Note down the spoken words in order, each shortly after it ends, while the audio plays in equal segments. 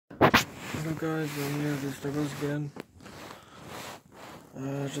Hello guys, I'm here, this Douglas again.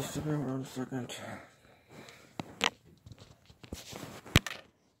 Just a minute, 1 second.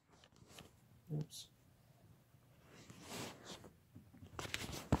 Oops.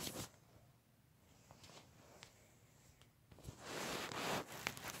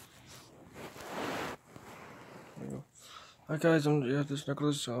 There you go. Hi guys, I'm here, this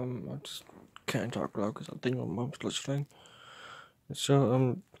Nicholas. I just can't talk loud because I think my mom's listening.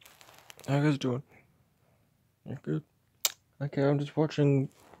 So, how you guys doing? You good? Okay, I'm just watching.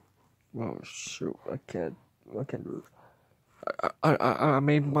 Oh shoot, I can't do it. I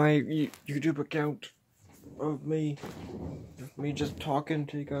made my YouTube account of me just talking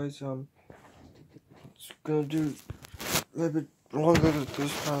to you guys. It's gonna do a little bit longer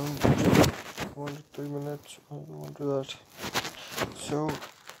this time. 1 to 3 minutes. I don't want to do that. So,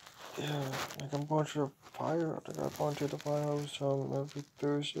 yeah, like I'm going to the fire. I think I'm going to the firehouse every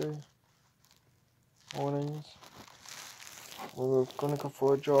Thursday mornings. We're gonna go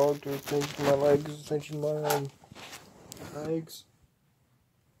for a jog to strengthen my legs, strengthen my legs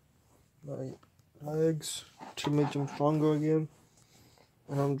to make them stronger again.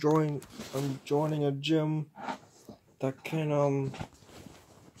 And I'm joining a gym that can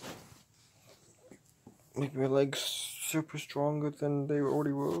make my legs super stronger than they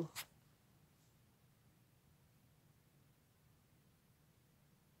already were.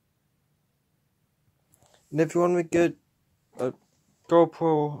 And if you want me to get a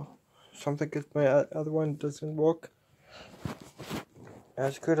GoPro, something because my other one doesn't work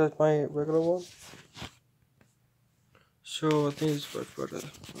as good as my regular one. So I think it's much better.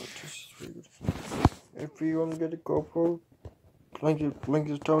 If you want to get a GoPro, link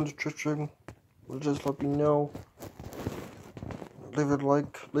is down in the description. Just let me know. Leave a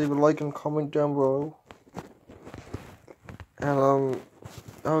like and comment down below. And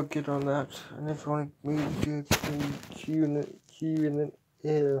I'll get on that. And if you want me to do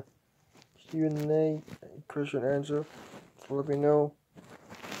Q&A question answer, so let me know.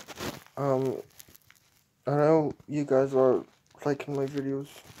 I know you guys are liking my videos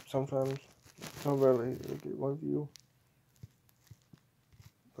sometimes. Not really, I get 1 view.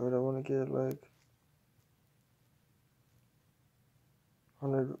 But I want to get like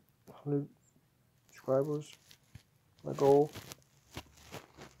 100 subscribers. My goal.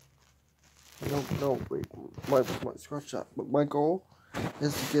 No, wait, my scratch that. But my goal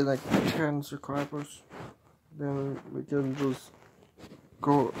is to get like 10 subscribers. Then we can just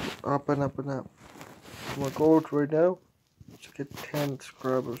go up and up and up. My goal right now is to get 10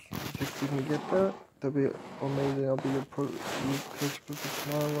 subscribers. If we can get that, that'll be amazing. I'll be your Facebook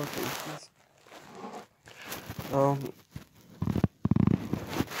tomorrow.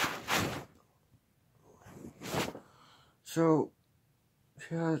 So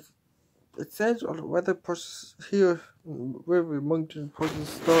yeah, it says on the weather process here where we Moncton process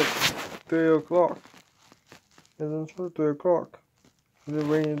starts 3 o'clock. And then it's 3 o'clock. And it's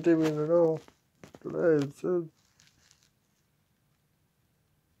raining day at all. Today it says.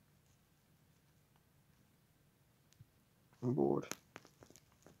 I'm bored.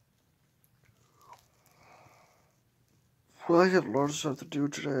 Well, I have a lot of stuff to do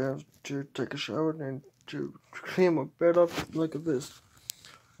today. I have to take a shower and to clean my bed up. Look at this.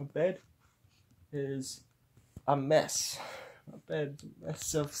 My bed is a mess. My bed's a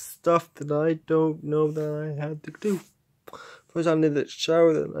mess of stuff that I don't know that I had to do. First I need to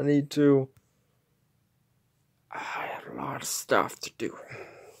shower, then I need to... I have a lot of stuff to do.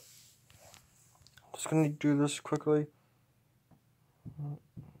 I'm just gonna do this quickly.